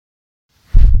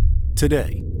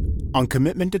Today, on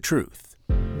Commitment to Truth.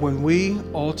 When we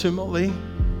ultimately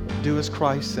do as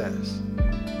Christ says,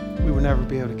 we will never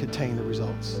be able to contain the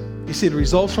results. You see, the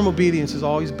results from obedience is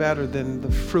always better than the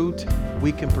fruit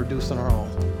we can produce on our own.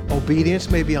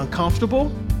 Obedience may be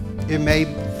uncomfortable. It may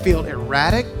feel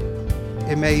erratic.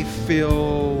 It may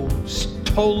feel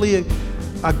totally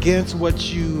against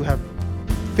what you have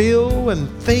feel and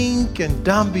think and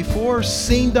done before,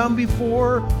 seen done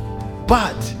before,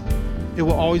 but it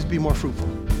will always be more fruitful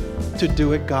to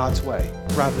do it God's way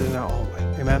rather than our own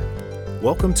way. Amen?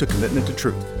 Welcome to Commitment to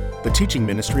Truth, the teaching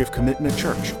ministry of Commitment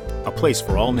Church, a place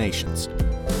for all nations.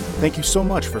 Thank you so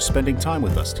much for spending time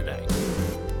with us today.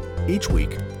 Each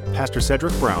week, Pastor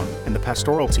Cedric Brown and the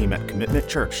pastoral team at Commitment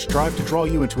Church strive to draw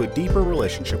you into a deeper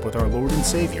relationship with our Lord and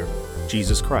Savior,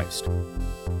 Jesus Christ.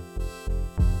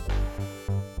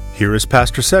 Here is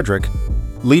Pastor Cedric,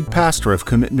 lead pastor of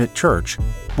Commitment Church,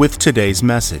 with today's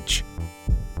message.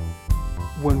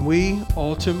 When we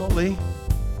ultimately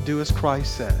do as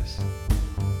Christ says,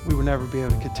 we will never be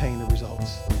able to contain the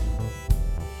results.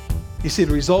 You see,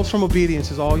 the results from obedience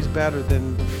is always better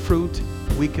than the fruit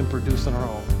we can produce on our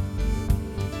own.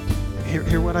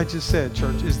 Hear what I just said,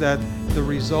 church, is that the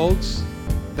results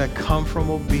that come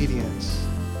from obedience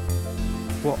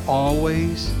will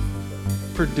always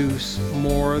produce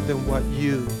more than what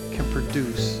you can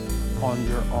produce on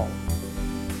your own.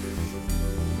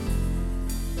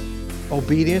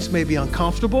 Obedience may be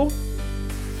uncomfortable.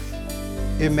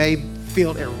 It may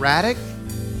feel erratic.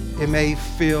 It may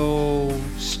feel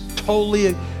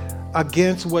totally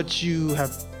against what you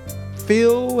have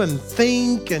feel and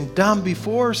think and done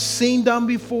before, seen done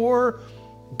before,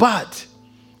 but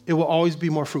it will always be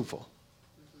more fruitful.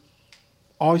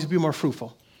 Always be more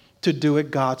fruitful to do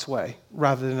it God's way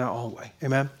rather than our own way.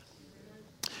 Amen?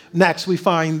 Next, we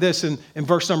find this in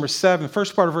verse number 7.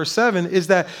 First part of verse 7 is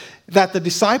that the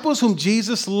disciples whom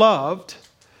Jesus loved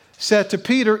said to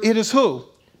Peter, it is who?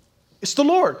 It's the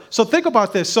Lord. So think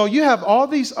about this. So you have all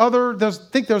these other, I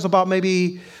think there's about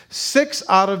maybe 6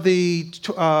 out of the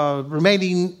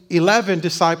remaining 11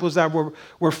 disciples that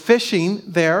were fishing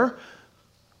there.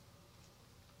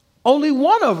 Only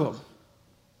one of them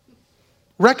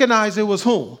recognized it was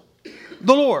whom?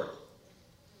 The Lord.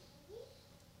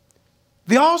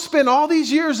 They all spent all these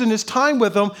years in this time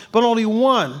with him, but only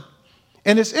one.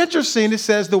 And it's interesting, it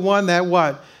says the one that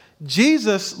what?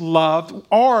 Jesus loved,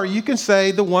 or you can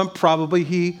say the one probably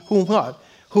who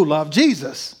loved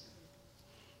Jesus.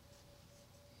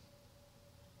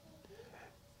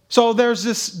 So there's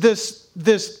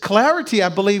this clarity, I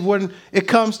believe, when it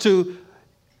comes to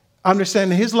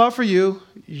understanding his love for you,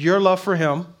 your love for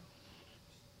him,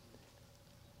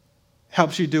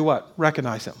 helps you do what?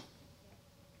 Recognize him.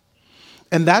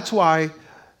 And that's why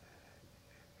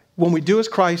when we do as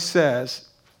Christ says,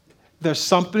 there's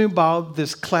something about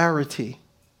this clarity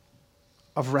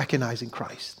of recognizing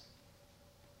Christ.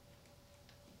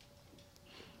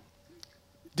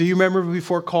 Do you remember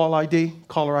before caller ID?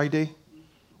 Caller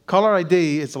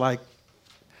ID is like,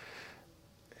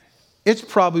 it's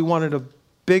probably one of the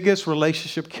biggest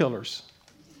relationship killers.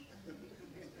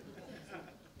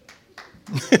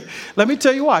 Let me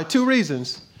tell you why. 2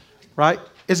 reasons, right?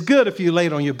 It's good if you're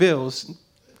late on your bills.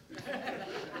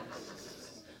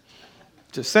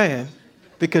 Just saying,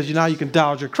 because now you can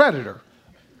dodge your creditor,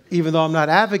 even though I'm not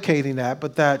advocating that,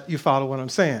 but that you follow what I'm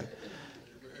saying.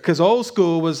 Because old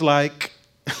school was like,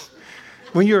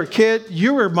 when you were a kid,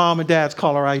 you were mom and dad's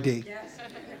caller ID. Yes.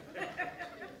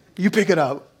 You pick it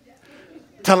up.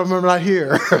 Tell them I'm not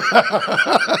here.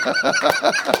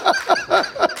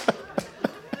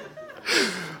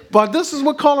 But this is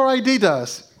what caller ID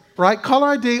does, right? Caller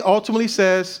ID ultimately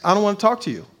says, I don't want to talk to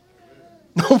you.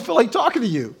 I don't feel like talking to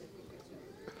you.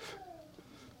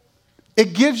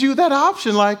 It gives you that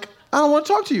option, like, I don't want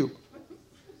to talk to you.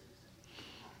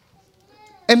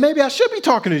 And maybe I should be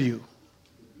talking to you.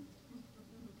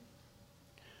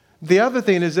 The other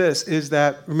thing is this, is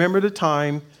that remember the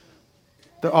time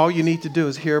that all you need to do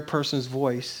is hear a person's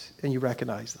voice and you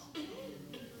recognize them.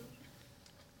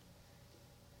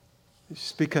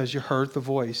 It's because you heard the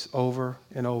voice over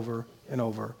and over and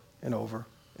over and over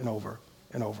and over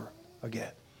and over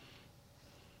again.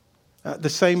 The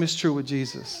same is true with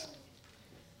Jesus.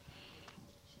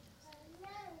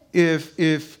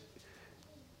 If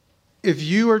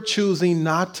you are choosing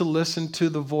not to listen to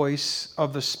the voice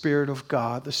of the Spirit of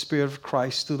God, the Spirit of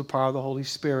Christ through the power of the Holy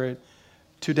Spirit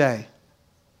today,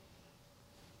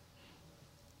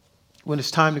 when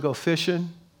it's time to go fishing,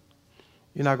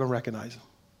 you're not going to recognize him.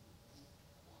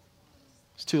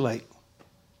 It's too late.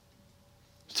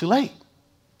 It's too late.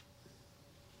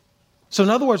 So in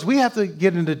other words, we have to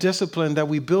get into discipline that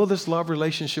we build this love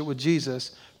relationship with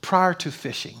Jesus prior to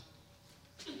fishing.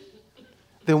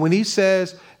 Then when he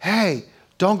says, hey,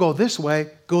 don't go this way,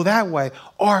 go that way.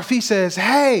 Or if he says,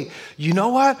 hey, you know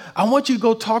what? I want you to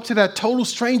go talk to that total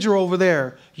stranger over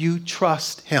there. You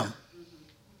trust him.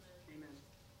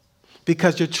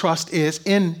 Because your trust is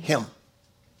in him.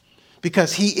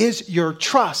 Because he is your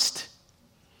trust.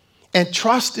 And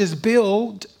trust is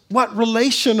built, what?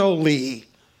 Relationally.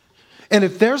 And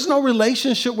if there's no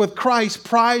relationship with Christ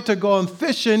prior to going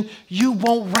fishing, you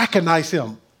won't recognize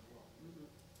him.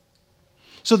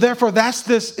 So therefore, that's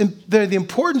the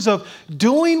importance of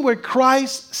doing what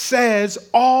Christ says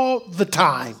all the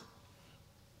time.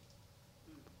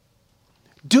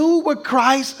 Do what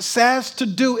Christ says to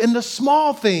do in the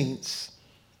small things.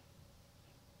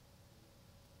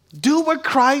 Do what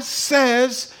Christ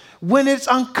says when it's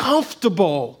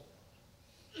uncomfortable.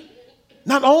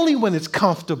 Not only when it's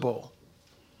comfortable.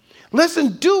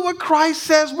 Listen, do what Christ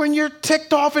says when you're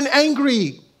ticked off and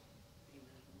angry.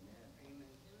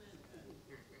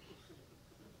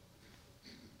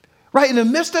 Right in the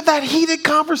midst of that heated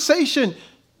conversation.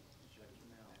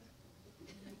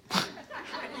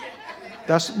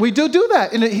 We do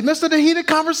that. In the midst of the heated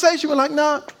conversation, we're like,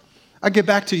 nah, I'll get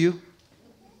back to you.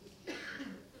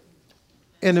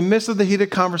 In the midst of the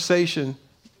heated conversation,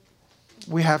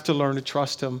 we have to learn to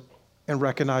trust him and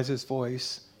recognize his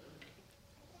voice.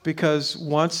 Because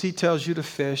once he tells you to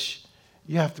fish,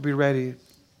 you have to be ready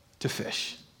to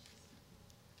fish.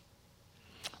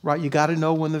 Right? You got to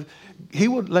know he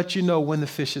will let you know when the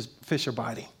fish are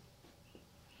biting.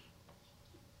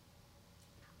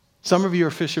 Some of you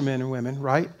are fishermen and women,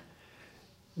 right?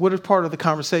 What is part of the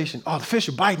conversation? Oh, the fish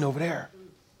are biting over there.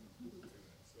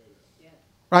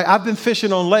 Right? I've been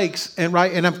fishing on lakes and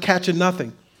I'm catching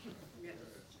nothing.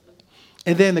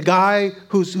 And then the guy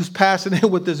who's passing in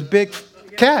with this big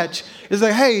catch is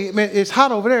like, hey, man, it's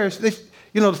hot over there.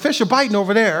 The fish are biting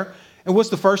over there. And what's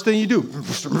the first thing you do?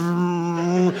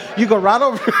 You go right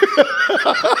over.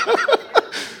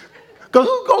 Because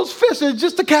who goes fishing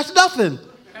just to catch nothing?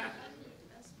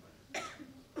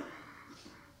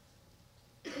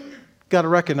 Got to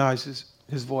recognize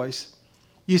his voice.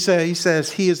 He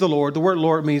says, he is the Lord. The word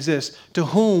Lord means this: to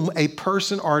whom a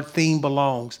person or a thing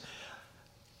belongs.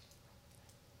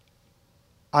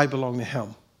 I belong to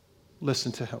him.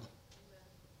 Listen to him.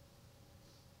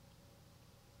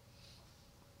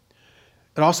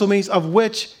 It also means of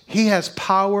which he has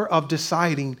power of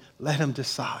deciding. Let him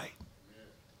decide.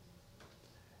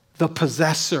 The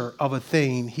possessor of a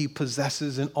thing, he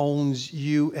possesses and owns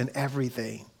you and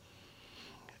everything.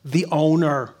 The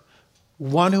owner,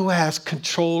 one who has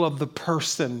control of the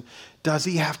person. Does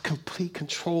he have complete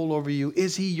control over you?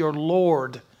 Is he your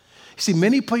Lord? See,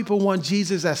 many people want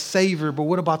Jesus as Savior, but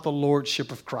what about the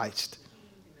Lordship of Christ?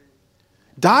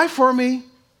 Die for me,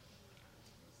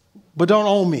 but don't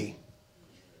own me.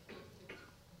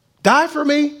 Die for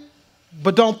me,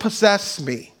 but don't possess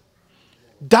me.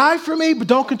 Die for me, but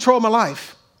don't control my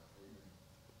life.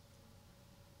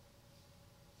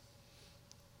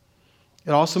 It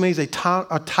also means a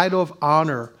title of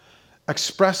honor,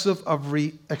 expressive of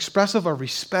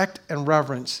respect and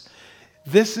reverence.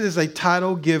 This is a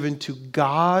title given to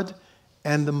God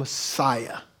and the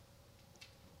Messiah.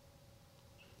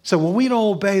 So when we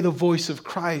don't obey the voice of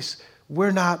Christ,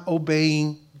 we're not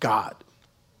obeying God.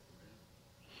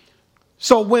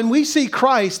 So when we see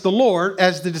Christ, the Lord,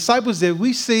 as the disciples did,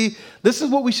 we see, this is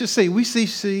what we should see. We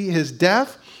see his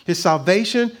death, his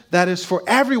salvation, that is for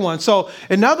everyone. So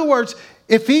in other words,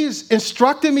 if he's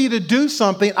instructing me to do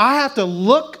something, I have to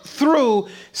look through,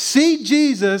 see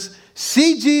Jesus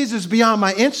beyond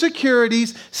my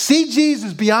insecurities, see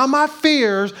Jesus beyond my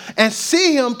fears, and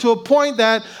see him to a point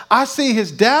that I see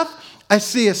his death, I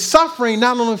see his suffering,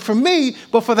 not only for me,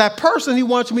 but for that person he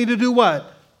wants me to do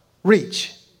what?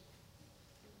 Reach.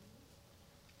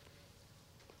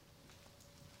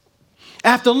 I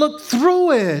have to look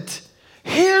through it,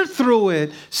 hear through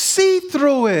it, see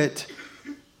through it.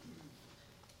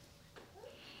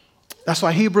 That's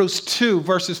why Hebrews 2,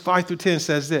 verses 5 through 10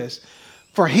 says this.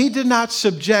 For he did not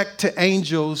subject to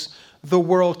angels the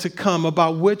world to come,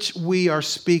 about which we are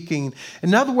speaking.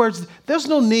 In other words, there's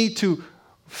no need to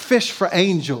fish for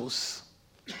angels.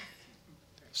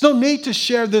 There's no need to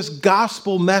share this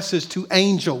gospel message to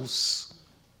angels.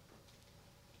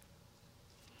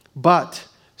 But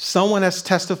someone has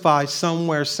testified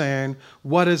somewhere saying,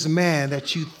 what is man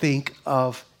that you think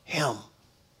of him?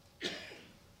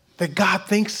 That God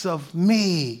thinks of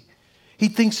me. He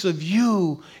thinks of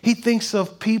you. He thinks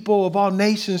of people of all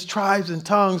nations, tribes, and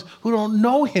tongues who don't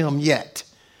know him yet.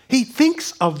 He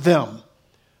thinks of them.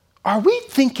 Are we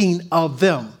thinking of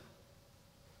them?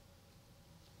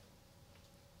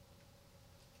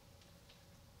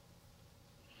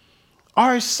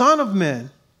 Are a son of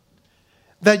man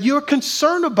that you're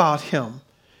concerned about him?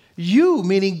 You,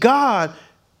 meaning God,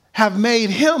 have made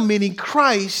him, meaning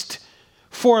Christ,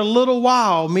 for a little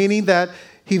while, meaning that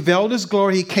he veiled his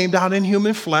glory. He came down in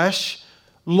human flesh,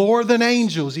 lower than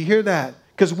angels. You hear that?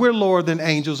 Because we're lower than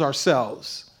angels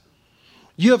ourselves.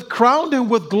 You have crowned him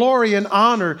with glory and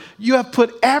honor. You have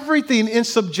put everything in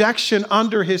subjection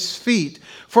under his feet.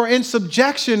 For in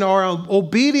subjection or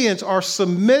obedience or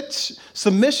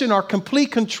submission or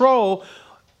complete control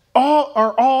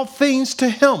are all things to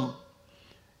him.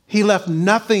 He left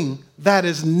nothing that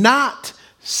is not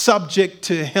subject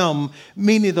to him,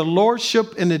 meaning the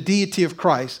lordship and the deity of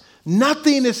Christ.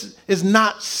 Nothing is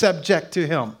not subject to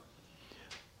him.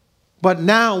 But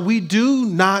now we do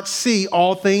not see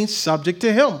all things subject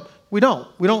to him. We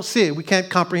don't see it. We can't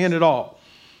comprehend it all.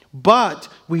 But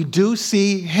we do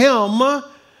see him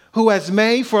who has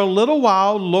made for a little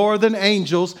while lower than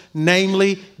angels,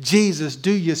 namely Jesus.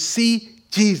 Do you see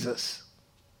Jesus?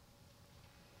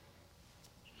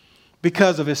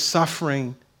 Because of his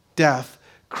suffering, death,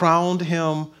 crowned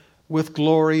him with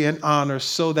glory and honor,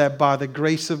 so that by the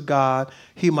grace of God,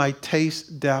 he might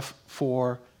taste death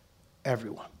for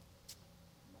everyone.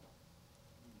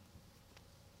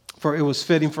 For it was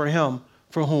fitting for him,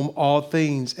 for whom all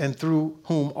things and through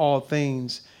whom all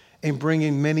things, in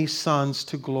bringing many sons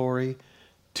to glory,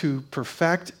 to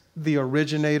perfect the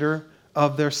originator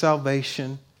of their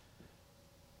salvation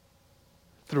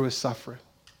through his suffering.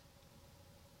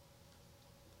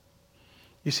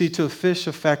 You see, to fish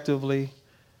effectively,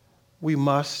 we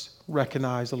must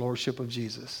recognize the lordship of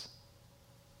Jesus.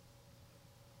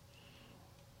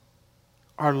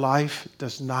 Our life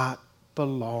does not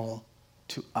belong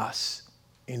to us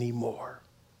anymore.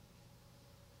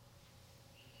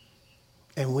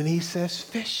 And when he says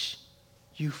fish,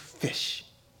 you fish.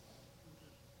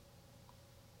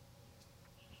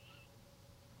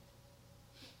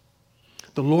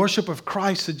 The lordship of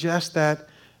Christ suggests that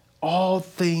all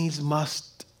things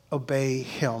must obey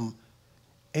him,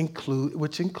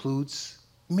 which includes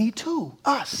me too,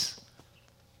 us.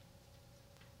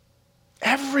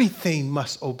 Everything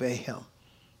must obey him.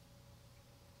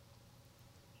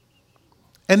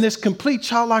 And this complete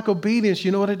childlike obedience,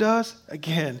 you know what it does?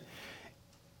 Again,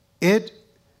 it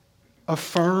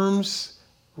affirms,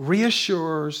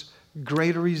 reassures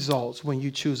greater results when you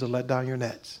choose to let down your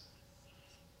nets.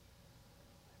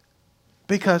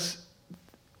 Because,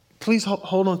 please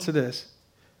hold on to this.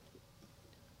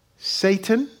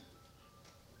 Satan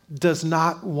does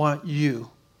not want you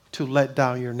to let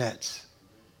down your nets.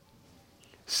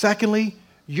 Secondly,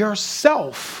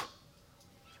 yourself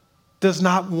does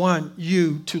not want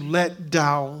you to let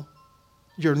down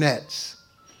your nets.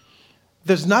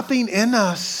 There's nothing in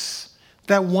us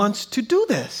that wants to do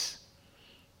this.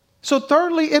 So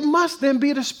thirdly, it must then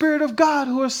be the Spirit of God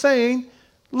who is saying,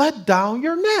 let down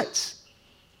your nets.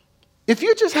 If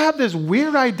you just have this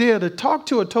weird idea to talk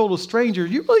to a total stranger,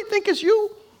 you really think it's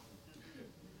you?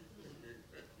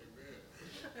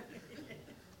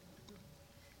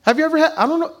 Have you ever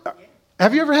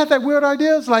had that weird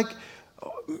idea? It's like,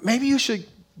 maybe you should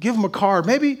give him a card.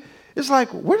 Maybe it's like,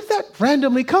 where did that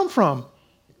randomly come from?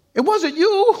 It wasn't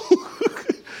you.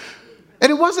 And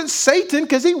it wasn't Satan,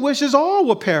 because he wishes all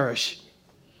will perish.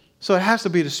 So it has to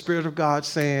be the Spirit of God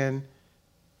saying,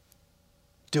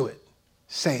 do it.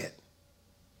 Say it.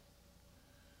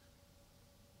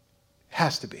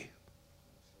 Has to be.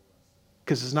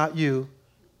 Because it's not you,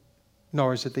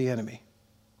 nor is it the enemy.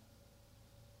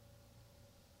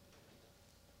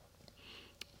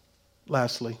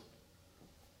 Lastly,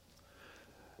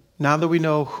 now that we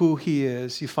know who he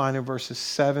is, you find in verses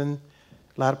 7,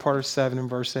 latter part of 7 and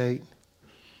verse 8,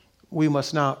 we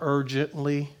must now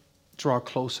urgently draw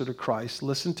closer to Christ.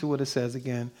 Listen to what it says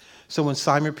again. So when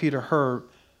Simon Peter heard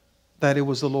that it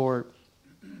was the Lord,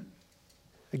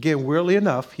 again, weirdly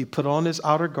enough, he put on his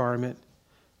outer garment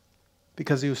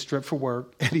because he was stripped for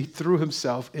work, and he threw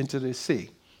himself into the sea.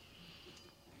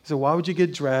 So why would you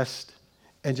get dressed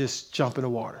and just jump in the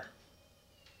water?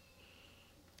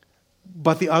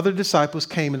 But the other disciples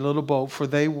came in a little boat, for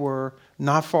they were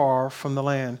not far from the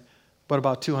land, but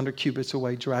about 200 cubits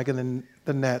away, dragging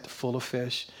the net full of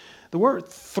fish. The word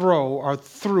throw or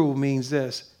threw means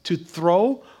this: to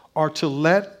throw or to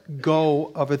let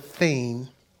go of a thing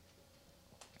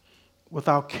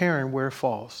without caring where it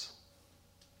falls.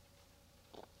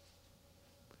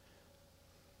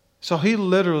 So he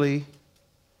literally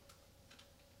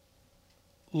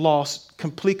lost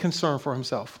complete concern for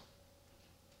himself.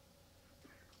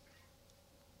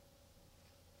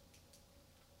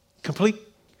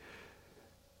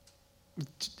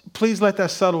 Please let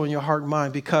that settle in your heart and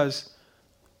mind, because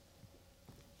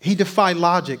he defied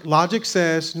logic. Logic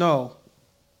says, no,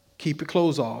 keep your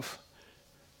clothes off,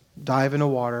 dive in the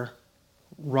water,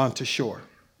 run to shore.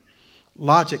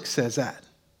 Logic says that.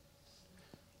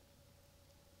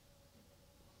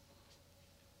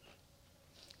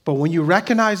 But when you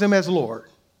recognize him as Lord,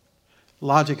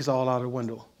 logic is all out of the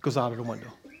window, goes out of the window.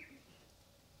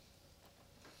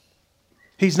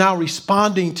 He's now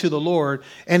responding to the Lord,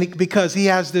 and because he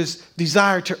has this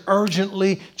desire to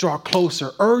urgently draw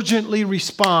closer, urgently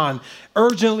respond.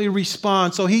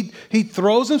 So he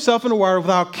throws himself in the water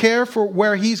without care for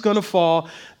where he's going to fall.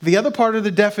 The other part of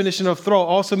the definition of throw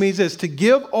also means this: to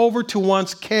give over to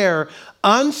one's care,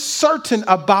 uncertain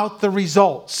about the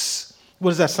results. What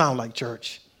does that sound like,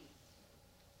 church?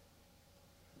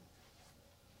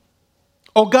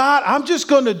 Oh, God, I'm just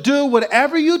going to do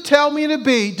whatever you tell me to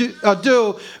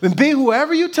do and be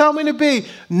whoever you tell me to be,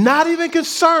 not even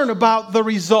concerned about the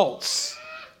results.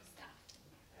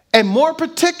 And more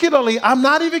particularly, I'm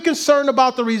not even concerned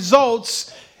about the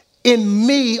results in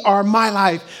me or my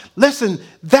life. Listen,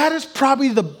 that is probably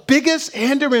the biggest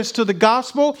hindrance to the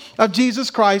gospel of Jesus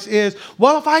Christ is,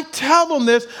 well, if I tell them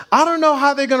this, I don't know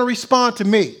how they're going to respond to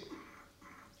me.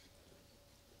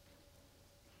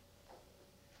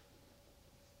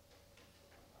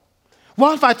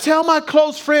 Well, if I tell my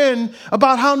close friend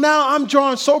about how now I'm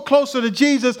drawing so closer to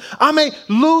Jesus, I may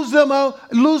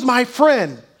lose my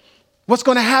friend. What's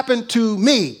going to happen to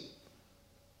me?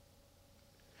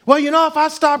 Well, if I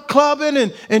stop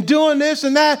clubbing and doing this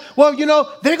and that, well,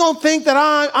 they're going to think that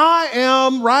I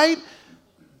am, right?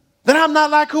 That I'm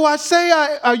not like who I say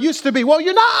I used to be. Well,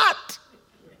 you're not.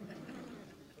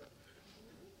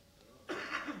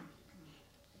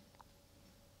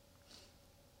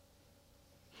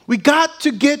 We got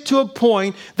to get to a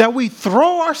point that we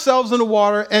throw ourselves in the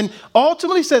water and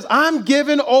ultimately says, I'm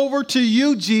given over to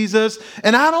you, Jesus,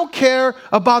 and I don't care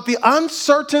about the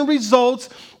uncertain results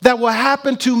that will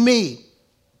happen to me.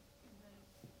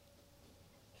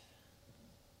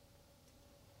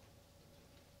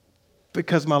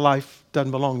 Because my life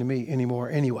doesn't belong to me anymore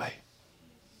anyway.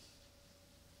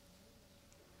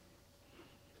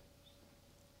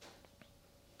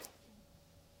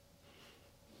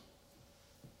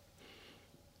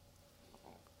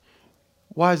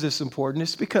 Why is this important?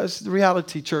 It's because the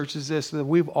reality, church, is this: that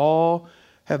we've all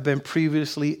have been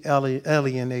previously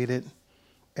alienated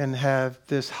and have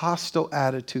this hostile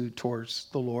attitude towards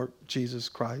the Lord Jesus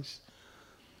Christ.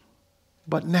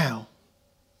 But now,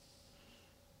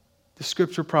 the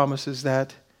scripture promises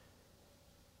that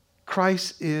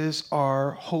Christ is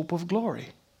our hope of glory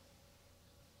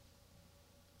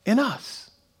in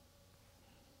us.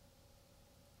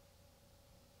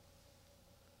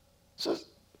 So,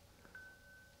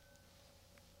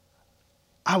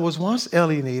 I was once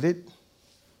alienated.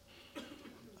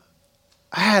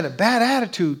 I had a bad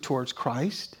attitude towards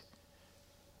Christ.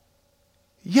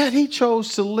 Yet he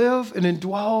chose to live and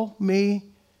indwell me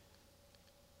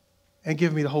and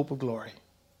give me the hope of glory.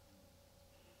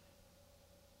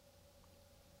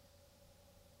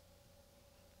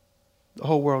 The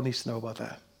whole world needs to know about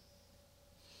that.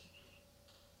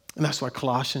 And that's why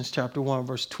Colossians chapter 1,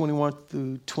 verse 21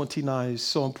 through 29 is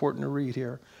so important to read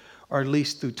here. Or at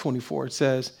least through 24, it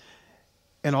says,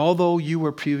 and although you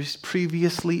were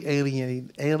previously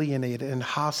alienated and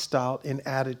hostile in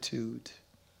attitude,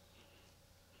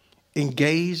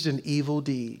 engaged in evil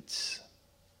deeds,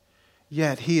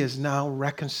 yet he has now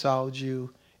reconciled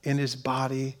you in his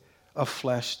body of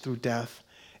flesh through death,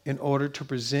 in order to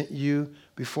present you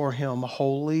before him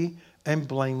holy and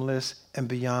blameless and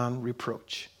beyond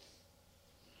reproach.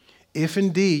 If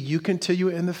indeed you continue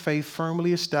in the faith,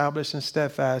 firmly established and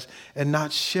steadfast, and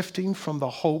not shifting from the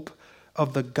hope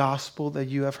of the gospel that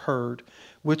you have heard,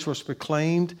 which was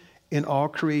proclaimed in all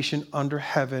creation under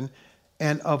heaven,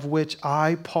 and of which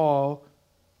I, Paul,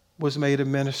 was made a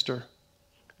minister.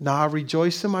 Now I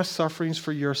rejoice in my sufferings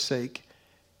for your sake,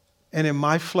 and in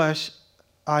my flesh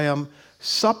I am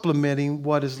supplementing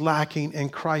what is lacking in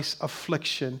Christ's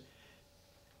affliction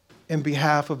in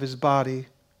behalf of his body,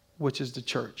 which is the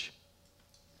church.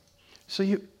 So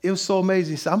it was so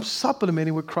amazing. He said, I'm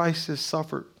supplementing what Christ has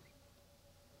suffered.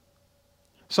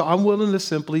 So I'm willing to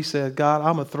simply say, God,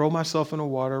 I'm going to throw myself in the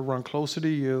water, run closer to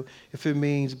you, if it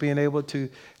means being able to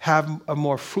have a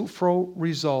more fruitful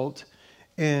result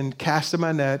in casting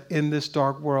my net in this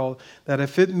dark world, that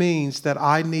if it means that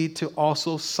I need to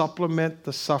also supplement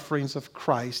the sufferings of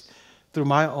Christ through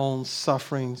my own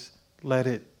sufferings, let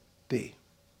it be.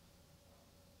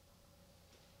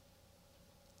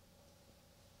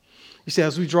 You see,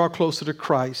 as we draw closer to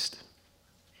Christ,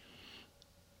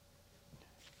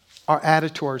 our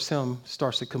attitude towards him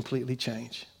starts to completely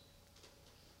change.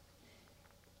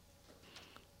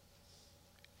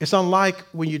 It's unlike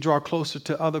when you draw closer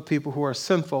to other people who are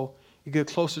sinful, you get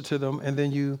closer to them and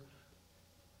then you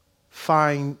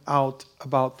find out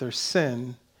about their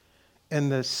sin,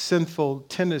 and the sinful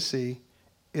tendency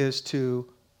is to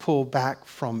pull back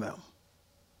from them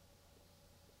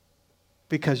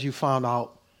because you found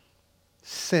out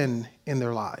sin in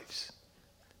their lives.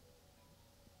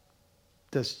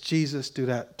 Does Jesus do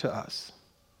that to us?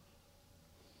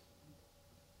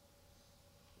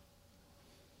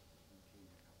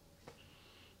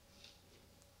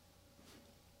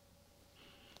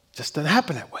 Just doesn't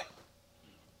happen that way.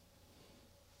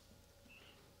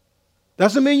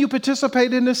 Doesn't mean you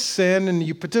participate in the sin and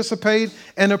you participate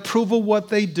and approve of what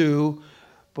they do,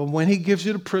 but when he gives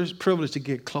you the privilege to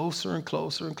get closer and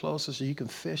closer and closer so you can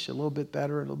fish a little bit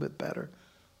better, a little bit better,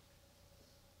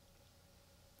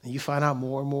 and you find out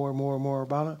more and more and more and more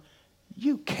about it,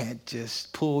 you can't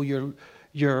just pull your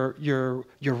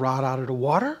rod out of the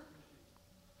water.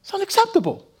 It's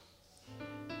unacceptable.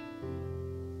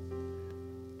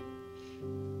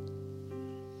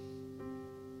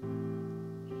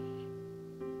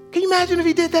 Can you imagine if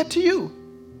he did that to you?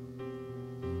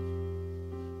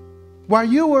 While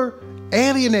you were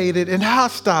alienated and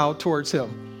hostile towards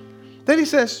him. Then he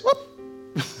says,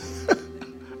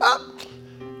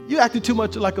 you acted too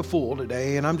much like a fool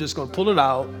today, and I'm just going to pull it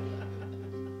out.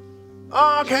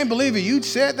 Oh, I can't believe it. You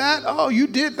said that. Oh, you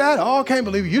did that. Oh, I can't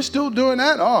believe it. You're still doing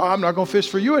that. Oh, I'm not going to fish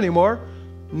for you anymore.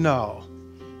 No.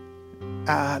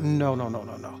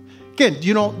 No.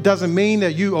 Again, doesn't mean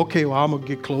that I'm going to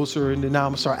get closer and then now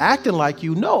I'm going to start acting like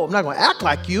you. No, I'm not going to act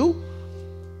like you.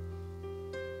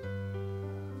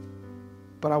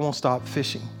 But I won't stop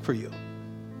fishing for you.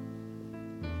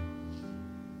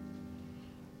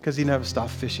 Because he never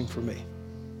stopped fishing for me.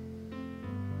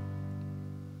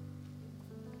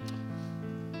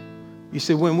 You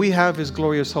see, when we have his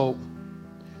glorious hope,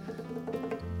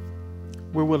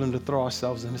 we're willing to throw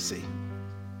ourselves in the sea.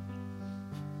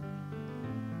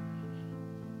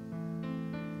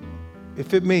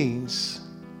 If it means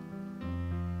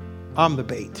I'm the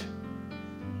bait,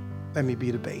 let me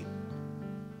be the bait.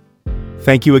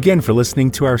 Thank you again for listening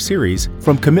to our series,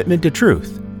 From Commitment to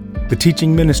Truth, the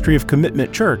teaching ministry of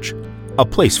Commitment Church, a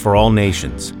place for all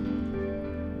nations.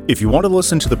 If you want to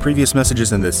listen to the previous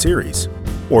messages in this series,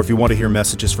 or if you want to hear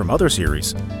messages from other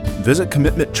series, visit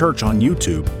Commitment Church on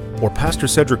YouTube or Pastor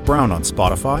Cedric Brown on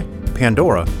Spotify,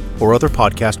 Pandora, or other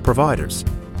podcast providers.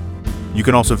 You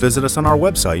can also visit us on our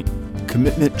website,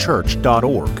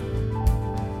 commitmentchurch.org.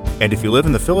 And if you live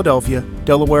in the Philadelphia,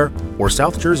 Delaware, or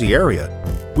South Jersey area,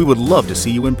 we would love to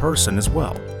see you in person as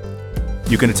well.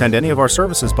 You can attend any of our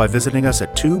services by visiting us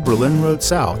at 2 Berlin Road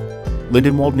South,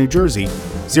 Lindenwold, New Jersey,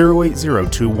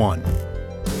 08021.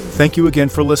 Thank you again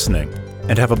for listening,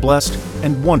 and have a blessed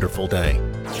and wonderful day.